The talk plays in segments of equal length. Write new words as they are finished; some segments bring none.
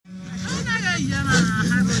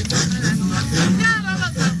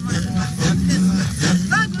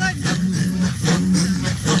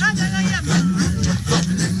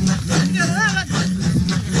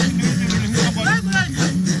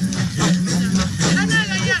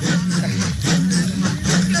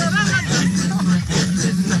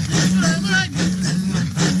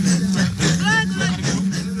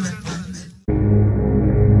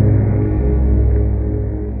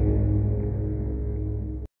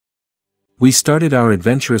We started our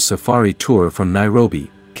adventurous safari tour from Nairobi,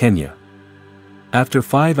 Kenya. After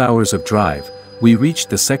 5 hours of drive, we reached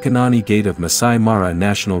the Sekanani Gate of Masai Mara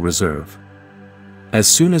National Reserve. As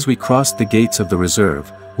soon as we crossed the gates of the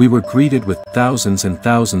reserve, we were greeted with thousands and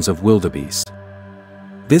thousands of wildebeest.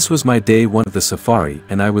 This was my day one of the safari,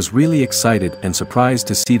 and I was really excited and surprised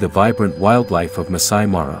to see the vibrant wildlife of Masai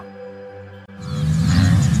Mara.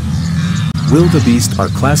 Wildebeest are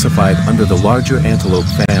classified under the larger antelope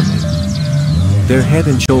family. Their head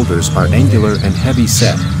and shoulders are angular and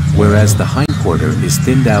heavy-set, whereas the hindquarter is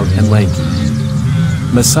thinned out and lanky.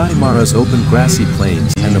 Masai Mara's open grassy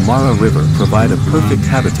plains and the Mara River provide a perfect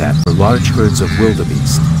habitat for large herds of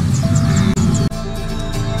wildebeest.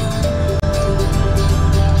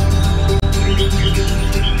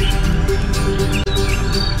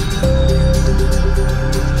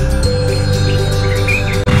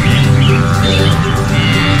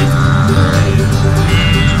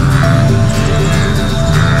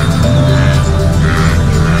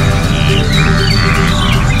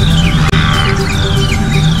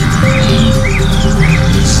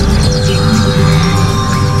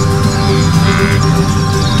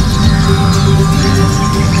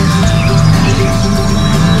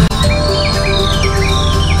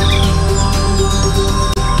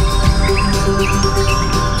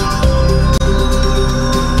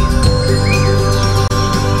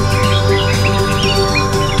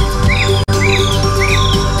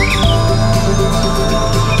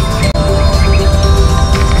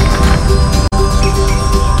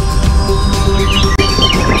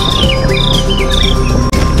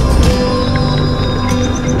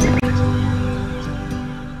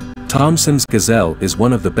 Thomson's gazelle is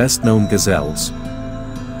one of the best-known gazelles.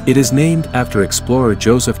 It is named after explorer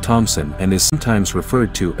Joseph Thomson and is sometimes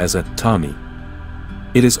referred to as a Tommy.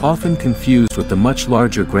 It is often confused with the much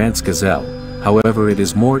larger Grant's gazelle, however it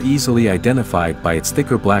is more easily identified by its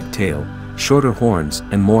thicker black tail, shorter horns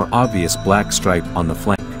and more obvious black stripe on the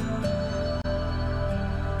flank.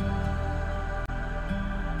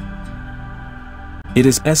 It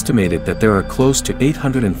is estimated that there are close to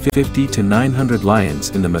 850 to 900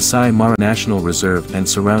 lions in the Masai Mara National Reserve and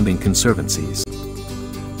surrounding conservancies.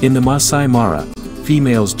 In the Masai Mara,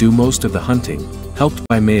 females do most of the hunting, helped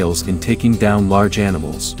by males in taking down large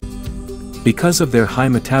animals. Because of their high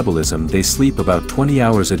metabolism, they sleep about 20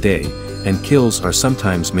 hours a day, and kills are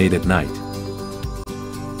sometimes made at night.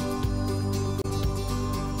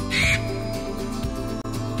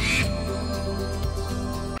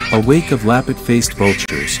 A wake of lappet-faced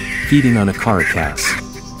vultures, feeding on a caracass.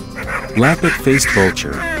 Lappet-faced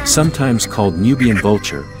vulture, sometimes called Nubian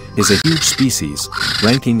vulture, is a huge species,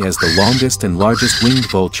 ranking as the longest and largest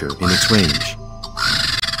winged vulture in its range.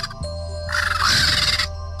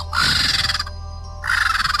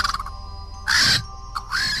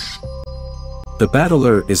 The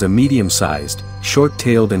battler is a medium-sized,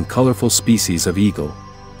 short-tailed and colorful species of eagle.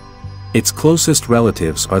 Its closest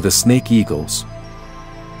relatives are the snake eagles.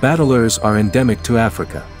 Battlers are endemic to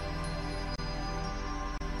Africa.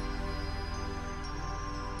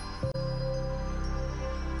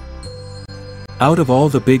 Out of all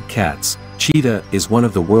the big cats, cheetah is one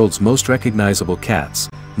of the world's most recognizable cats,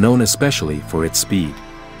 known especially for its speed.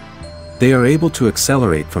 They are able to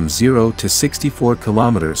accelerate from 0 to 64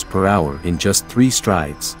 kilometers per hour in just 3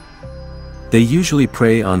 strides. They usually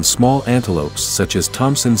prey on small antelopes such as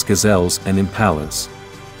Thomson's gazelles and impalas.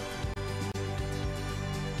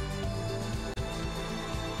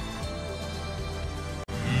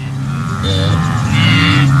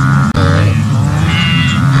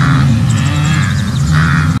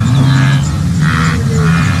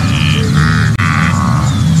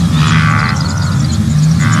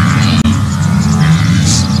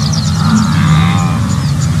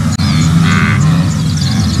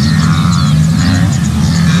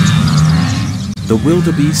 The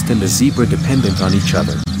wildebeest and the zebra dependent on each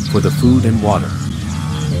other for the food and water.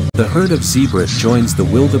 The herd of zebra joins the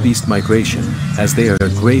wildebeest migration, as they are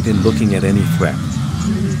great in looking at any threat.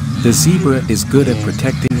 The zebra is good at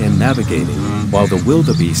protecting and navigating, while the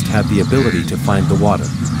wildebeest have the ability to find the water.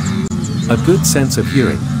 A good sense of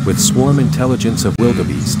hearing, with swarm intelligence of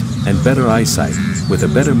wildebeest, and better eyesight, with a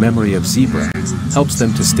better memory of zebra, helps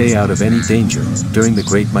them to stay out of any danger during the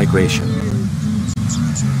Great Migration.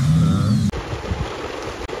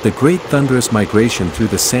 The Great Thunderous Migration through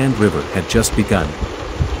the Sand River had just begun.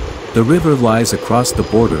 The river lies across the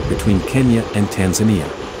border between Kenya and Tanzania.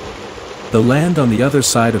 The land on the other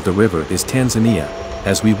side of the river is Tanzania,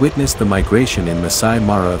 as we witnessed the migration in Masai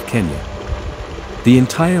Mara of Kenya. The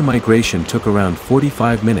entire migration took around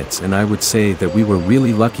 45 minutes, and I would say that we were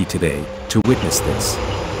really lucky today to witness this.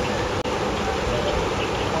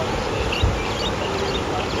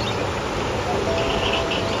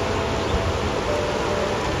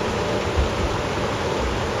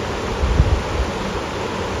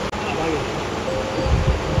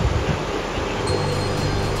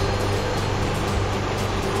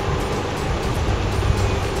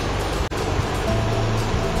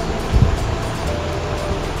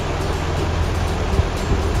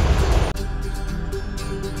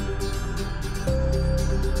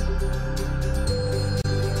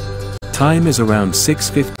 Time is around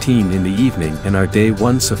 6:15 in the evening, and our day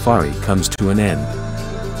 1 safari comes to an end.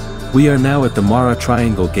 We are now at the Mara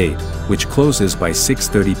Triangle Gate, which closes by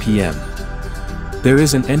 6:30 p.m. There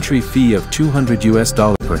is an entry fee of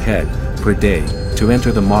 $200 per head, per day, to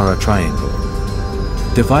enter the Mara Triangle.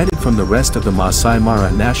 Divided from the rest of the Masai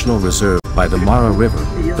Mara National Reserve by the Mara River,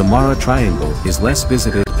 the Mara Triangle is less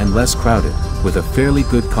visited and less crowded, with a fairly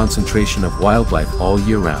good concentration of wildlife all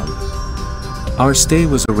year round. Our stay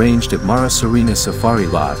was arranged at Mara Serena Safari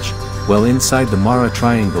Lodge, well inside the Mara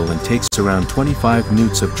Triangle, and takes around 25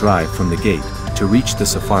 minutes of drive from the gate to reach the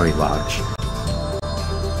Safari Lodge.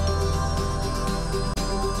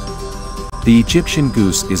 The Egyptian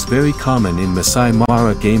goose is very common in Masai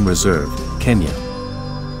Mara Game Reserve, Kenya.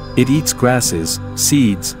 It eats grasses,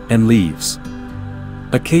 seeds, and leaves.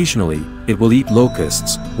 Occasionally, it will eat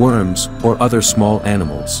locusts, worms, or other small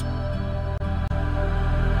animals.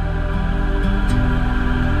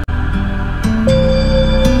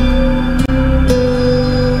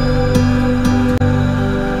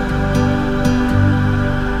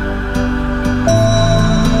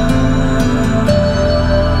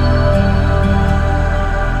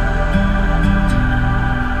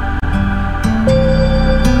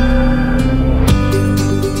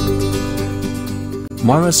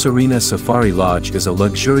 Mara Serena Safari Lodge is a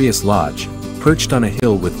luxurious lodge, perched on a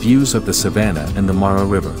hill with views of the savannah and the Mara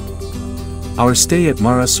River. Our stay at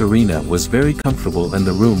Mara Serena was very comfortable, and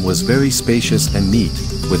the room was very spacious and neat,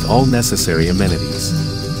 with all necessary amenities.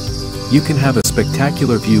 You can have a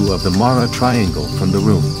spectacular view of the Mara Triangle from the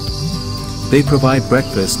room. They provide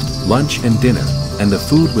breakfast, lunch and dinner, and the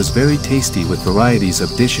food was very tasty with varieties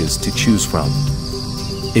of dishes to choose from.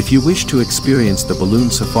 If you wish to experience the balloon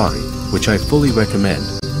safari, which I fully recommend,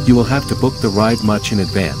 you will have to book the ride much in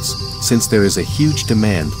advance, since there is a huge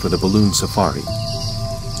demand for the balloon safari.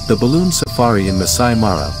 The balloon safari in Masai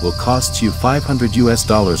Mara will cost you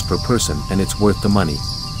 $500 per person, and it's worth the money.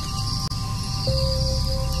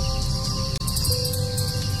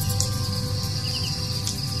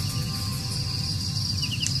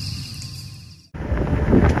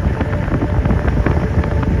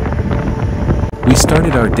 We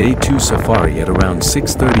started our day 2 safari at around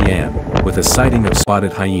 6:30 am, with a sighting of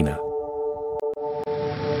spotted hyena.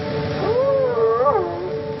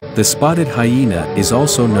 The spotted hyena is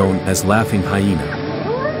also known as laughing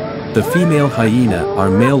hyena. The female hyena are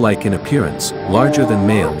male-like in appearance, larger than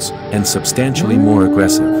males, and substantially more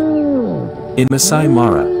aggressive. In Masai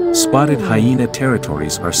Mara, spotted hyena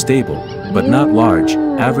territories are stable, but not large,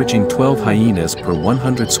 averaging 12 hyenas per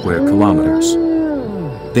 100 square kilometers.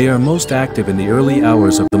 They are most active in the early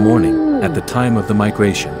hours of the morning, at the time of the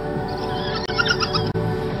migration.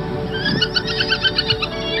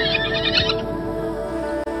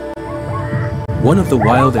 One of the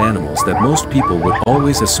wild animals that most people would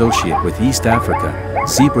always associate with East Africa,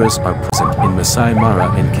 zebras are present in Masai Mara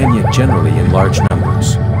and Kenya generally in large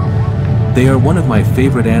numbers. They are one of my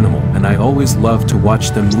favorite animals, and I always love to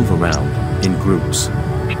watch them move around, in groups.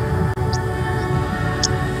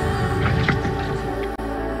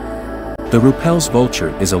 The Rupel's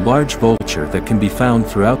vulture is a large vulture that can be found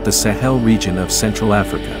throughout the Sahel region of Central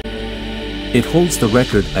Africa. It holds the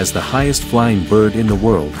record as the highest flying bird in the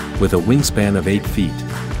world, with a wingspan of 8 feet.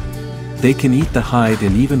 They can eat the hide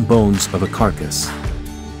and even bones of a carcass.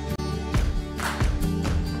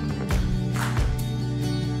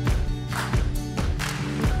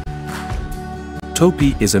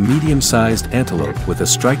 Topi is a medium-sized antelope with a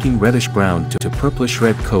striking reddish-brown to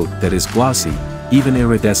purplish-red coat that is glossy, even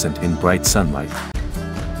iridescent in bright sunlight.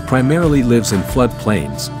 Primarily lives in flood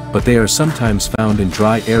plains, but they are sometimes found in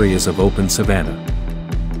dry areas of open savanna.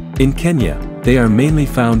 In Kenya, They are mainly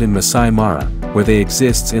found in Masai Mara, where they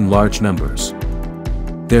exist in large numbers.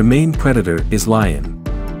 Their main predator is lion.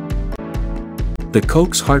 The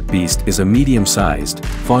Coke's hartebeest is a medium-sized,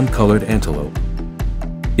 fawn-colored antelope.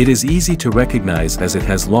 It is easy to recognize as it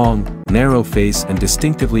has long, narrow face and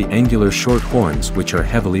distinctively angular short horns which are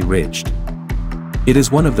heavily ridged. It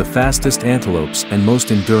is one of the fastest antelopes and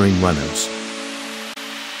most enduring runners.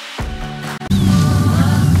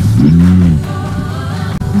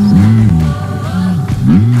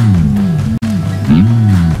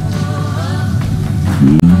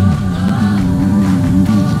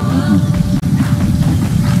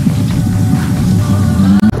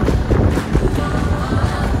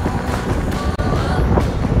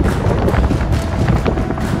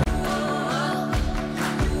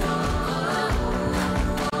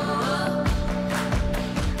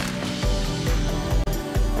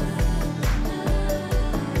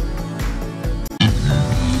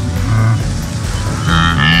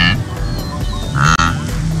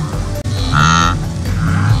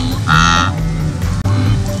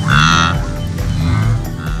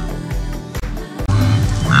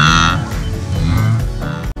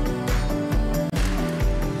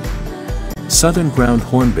 Southern ground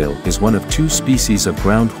hornbill is one of two species of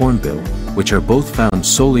ground hornbill, which are both found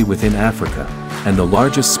solely within Africa, and the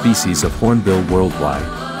largest species of hornbill worldwide.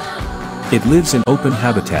 It lives in open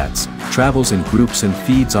habitats, travels in groups and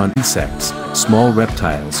feeds on insects, small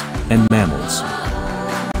reptiles, and mammals.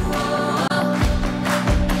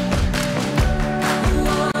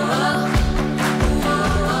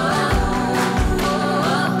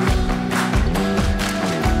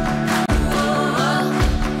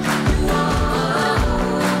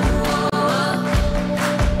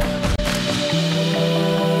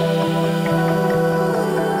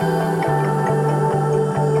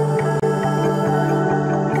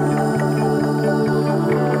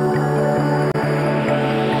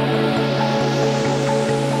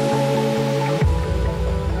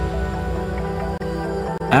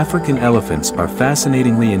 African elephants are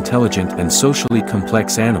fascinatingly intelligent and socially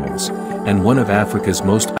complex animals, and one of Africa's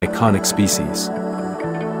most iconic species.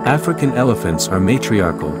 African elephants are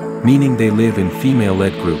matriarchal, meaning they live in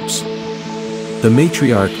female-led groups. The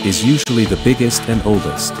matriarch is usually the biggest and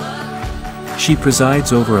oldest. She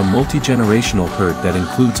presides over a multi-generational herd that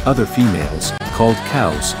includes other females, called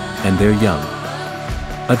cows, and their young.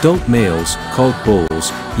 Adult males, called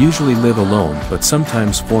bulls, usually live alone but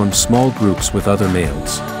sometimes form small groups with other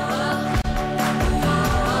males.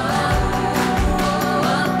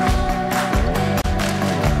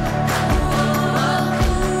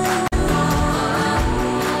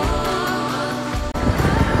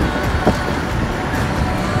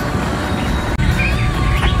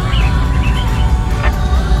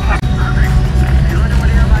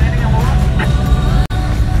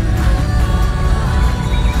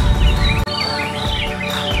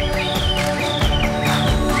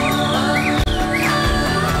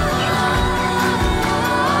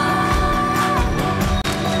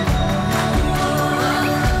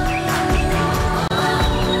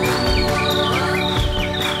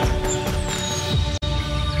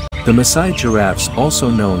 The Masai giraffes, also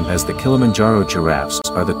known as the Kilimanjaro giraffes,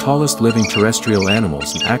 are the tallest living terrestrial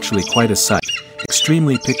animals and actually quite a sight,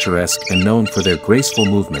 extremely picturesque and known for their graceful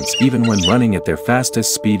movements even when running at their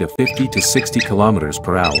fastest speed of 50 to 60 kilometers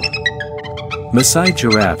per hour. Masai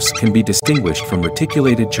giraffes can be distinguished from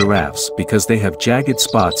reticulated giraffes because they have jagged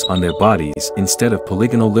spots on their bodies instead of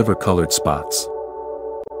polygonal liver-colored spots.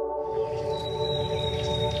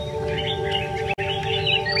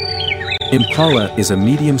 Impala is a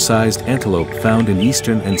medium-sized antelope found in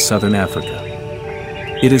eastern and southern Africa.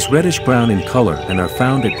 It is reddish-brown in color and are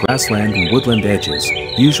found at grassland and woodland edges,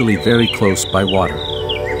 usually very close by water.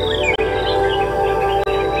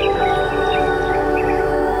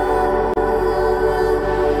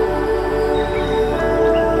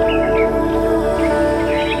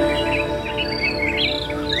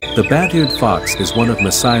 The bat-eared fox is one of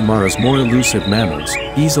Masai Mara's more elusive mammals,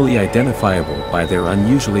 easily identifiable by their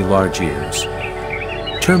unusually large ears.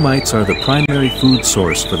 Termites are the primary food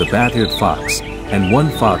source for the bat-eared fox, and one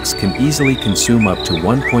fox can easily consume up to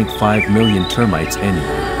 1.5 million termites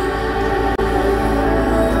annually.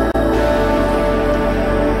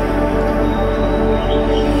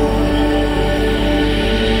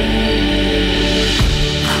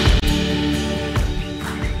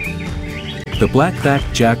 The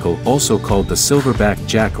black-backed jackal, also called the silver-backed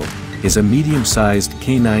jackal, is a medium-sized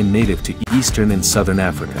canine native to eastern and southern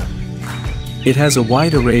Africa. It has a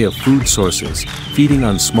wide array of food sources, feeding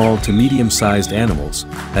on small to medium-sized animals,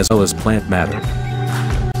 as well as plant matter.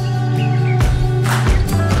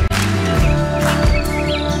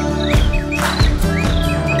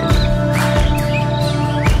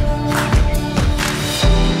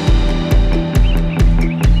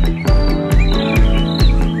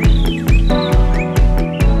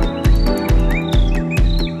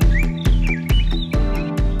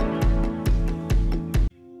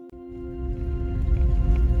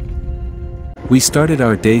 We started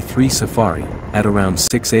our day 3 safari at around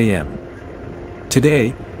 6 a.m.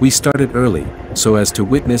 Today, we started early, so as to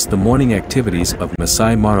witness the morning activities of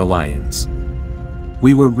Masai Mara lions.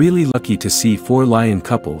 We were really lucky to see 4 lion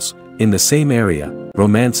couples, in the same area,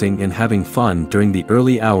 romancing and having fun during the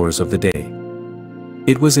early hours of the day.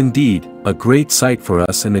 It was indeed a great sight for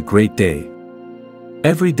us and a great day.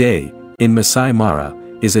 Every day, in Masai Mara,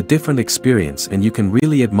 is a different experience, and you can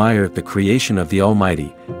really admire the creation of the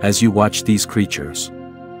Almighty, as you watch these creatures.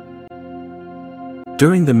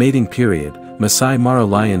 During the mating period, Masai Mara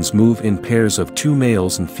lions move in pairs of 2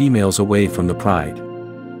 males and females away from the pride.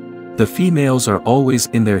 The females are always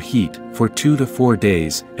in their heat for 2 to 4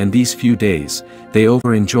 days, and these few days, they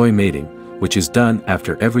over-enjoy mating, which is done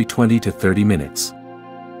after every 20 to 30 minutes.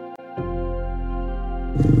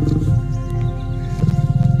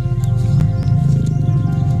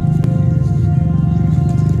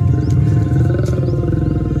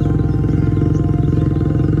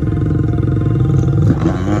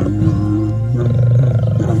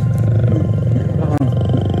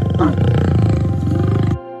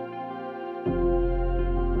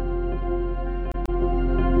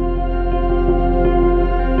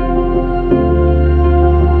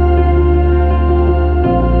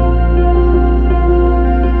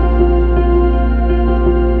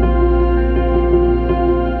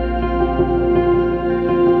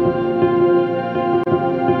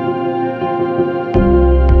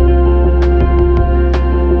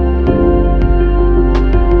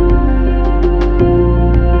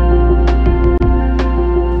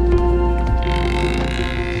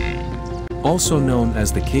 Also known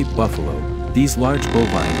as the Cape buffalo, these large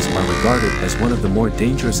bovines are regarded as one of the more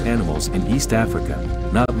dangerous animals in East Africa,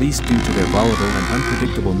 not least due to their volatile and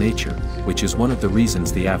unpredictable nature, which is one of the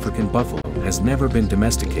reasons the African buffalo has never been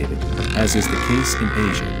domesticated, as is the case in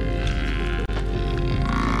Asia.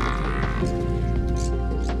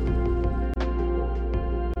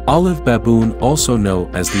 Olive baboon, also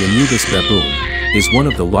known as the Anubis baboon, is one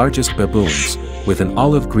of the largest baboons, with an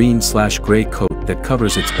olive-green/gray coat that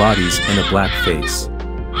covers its bodies and a black face.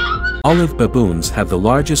 Olive baboons have the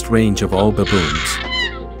largest range of all baboons.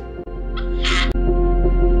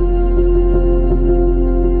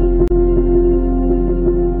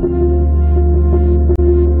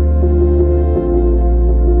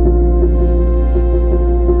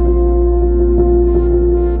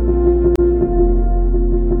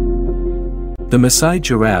 The Masai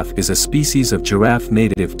giraffe is a species of giraffe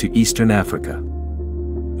native to Eastern Africa.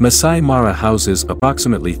 Masai Mara houses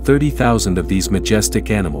approximately 30,000 of these majestic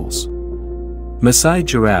animals. Masai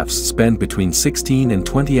giraffes spend between 16 and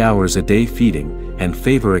 20 hours a day feeding, and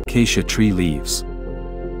favor acacia tree leaves.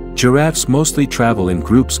 Giraffes mostly travel in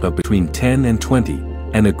groups of between 10 and 20,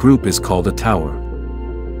 and a group is called a tower.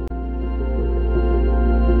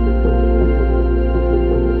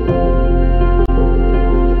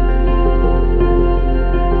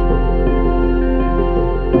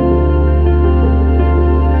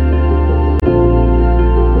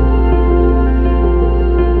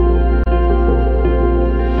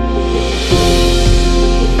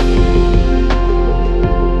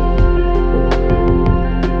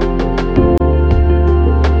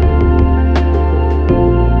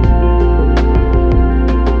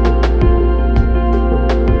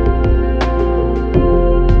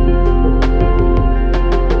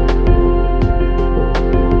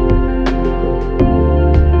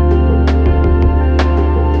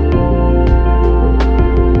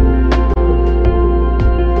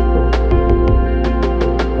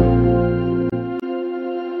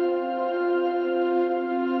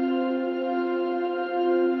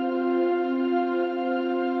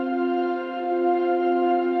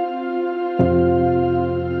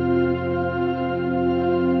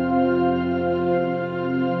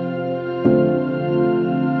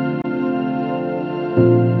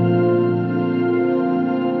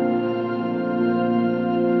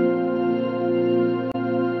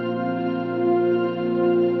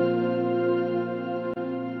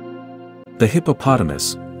 The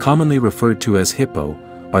hippopotamus, commonly referred to as hippo,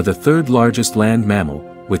 are the 3rd largest land mammal,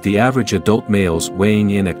 with the average adult males weighing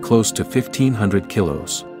in at close to 1,500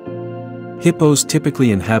 kilos. Hippos typically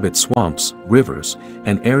inhabit swamps, rivers,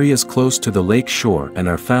 and areas close to the lake shore and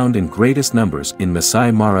are found in greatest numbers in Masai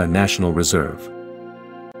Mara National Reserve.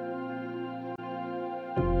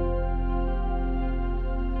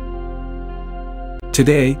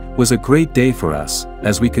 Today was a great day for us,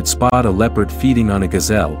 as we could spot a leopard feeding on a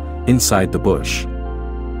gazelle inside the bush.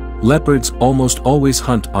 Leopards almost always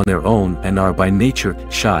hunt on their own and are by nature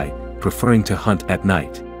shy, preferring to hunt at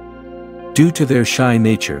night. Due to their shy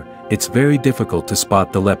nature, it's very difficult to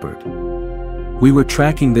spot the leopard. We were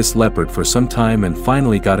tracking this leopard for some time and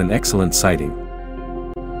finally got an excellent sighting.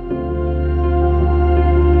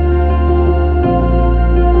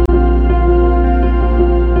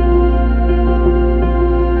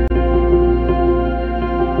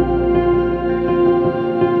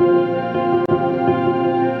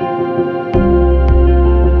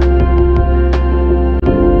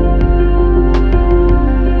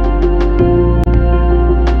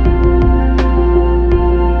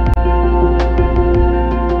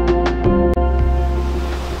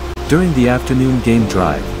 During the afternoon game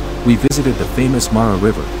drive, we visited the famous Mara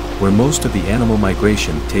River, where most of the animal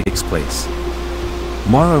migration takes place.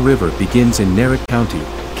 Mara River begins in Narok County,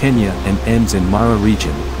 Kenya and ends in Mara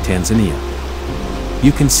region, Tanzania.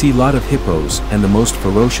 You can see a lot of hippos and the most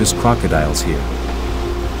ferocious crocodiles here.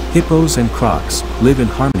 Hippos and crocs live in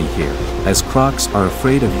harmony here, as crocs are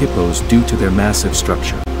afraid of hippos due to their massive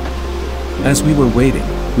structure. As we were waiting,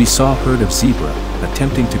 we saw a herd of zebra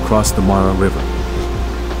attempting to cross the Mara River.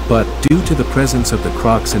 But, due to the presence of the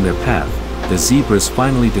crocs in their path, the zebras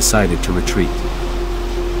finally decided to retreat.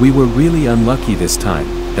 We were really unlucky this time,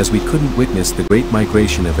 as we couldn't witness the great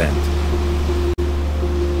migration event.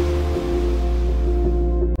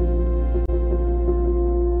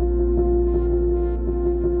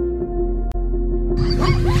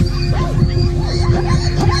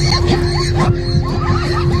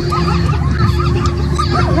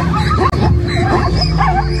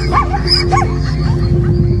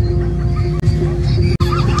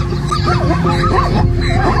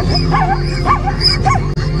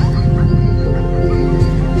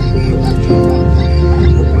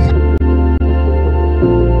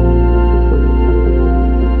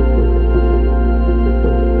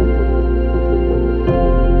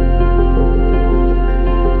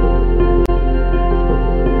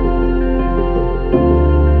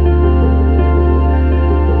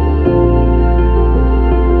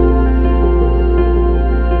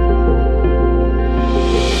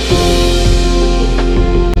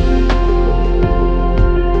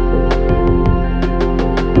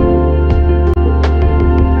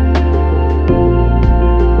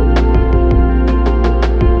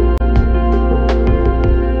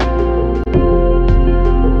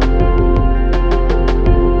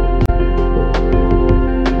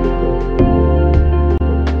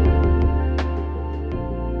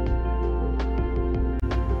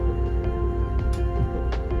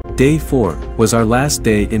 Day 4 was our last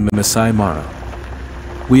day in Masai Mara.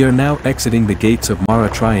 We are now exiting the gates of Mara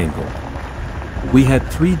Triangle. We had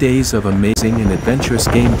 3 days of amazing and adventurous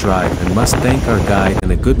game drive and must thank our guide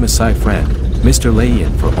and a good Masai friend, Mr.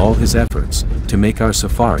 Layan, for all his efforts to make our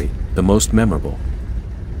safari the most memorable.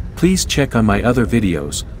 Please check on my other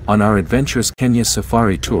videos on our Adventurous Kenya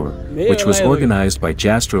Safari Tour, which was organized by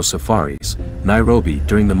Jastro Safaris, Nairobi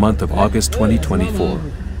during the month of August 2024.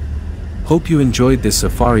 Hope you enjoyed this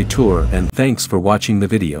safari tour and thanks for watching the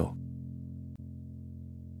video.